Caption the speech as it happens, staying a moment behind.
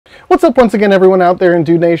What's up once again everyone out there in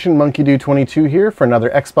Dude Nation, MonkeyDude22 here for another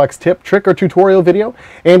Xbox tip, trick, or tutorial video.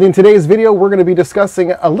 And in today's video we're going to be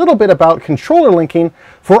discussing a little bit about controller linking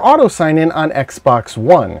for auto sign-in on Xbox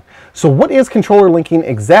One. So what is controller linking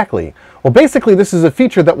exactly? Well, basically this is a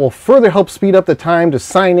feature that will further help speed up the time to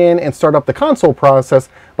sign in and start up the console process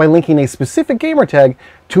by linking a specific gamertag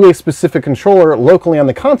to a specific controller locally on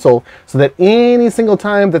the console, so that any single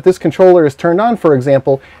time that this controller is turned on, for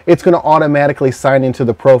example, it's going to automatically sign into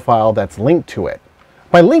the profile that's linked to it.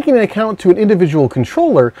 By linking an account to an individual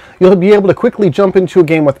controller, you'll be able to quickly jump into a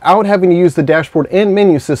game without having to use the dashboard and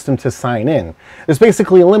menu system to sign in. This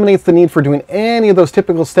basically eliminates the need for doing any of those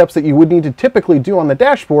typical steps that you would need to typically do on the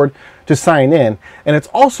dashboard to sign in. And it's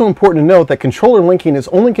also important to note that controller linking is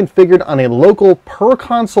only configured on a local per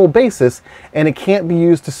console basis, and it can't be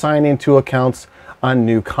used to sign into accounts on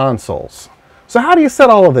new consoles. So how do you set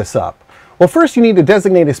all of this up? Well, first you need to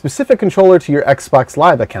designate a specific controller to your Xbox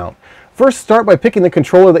Live account. First, start by picking the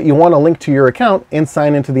controller that you want to link to your account and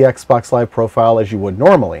sign into the Xbox Live profile as you would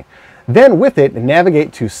normally. Then with it,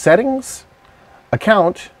 navigate to Settings,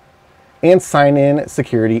 Account, and Sign In,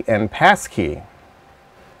 Security, and Passkey.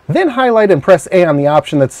 Then highlight and press A on the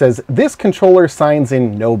option that says, "This controller signs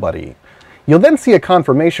in nobody." You'll then see a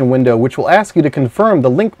confirmation window which will ask you to confirm the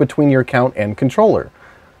link between your account and controller.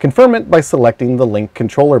 Confirm it by selecting the Link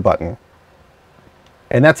Controller button.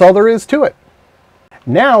 And that's all there is to it.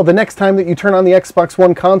 Now, the next time that you turn on the Xbox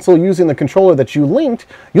One console using the controller that you linked,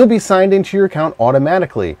 you'll be signed into your account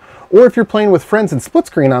automatically. Or if you're playing with friends in split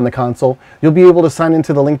screen on the console, you'll be able to sign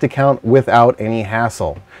into the linked account without any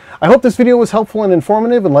hassle. I hope this video was helpful and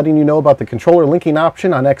informative in letting you know about the controller linking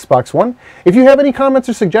option on Xbox One. If you have any comments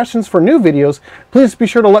or suggestions for new videos, please be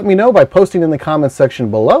sure to let me know by posting in the comments section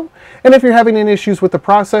below. And if you're having any issues with the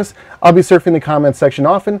process, I'll be surfing the comments section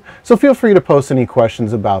often, so feel free to post any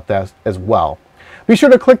questions about that as well. Be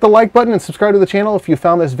sure to click the like button and subscribe to the channel if you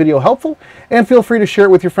found this video helpful, and feel free to share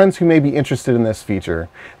it with your friends who may be interested in this feature.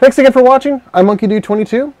 Thanks again for watching. I'm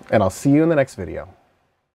MonkeyDude22, and I'll see you in the next video.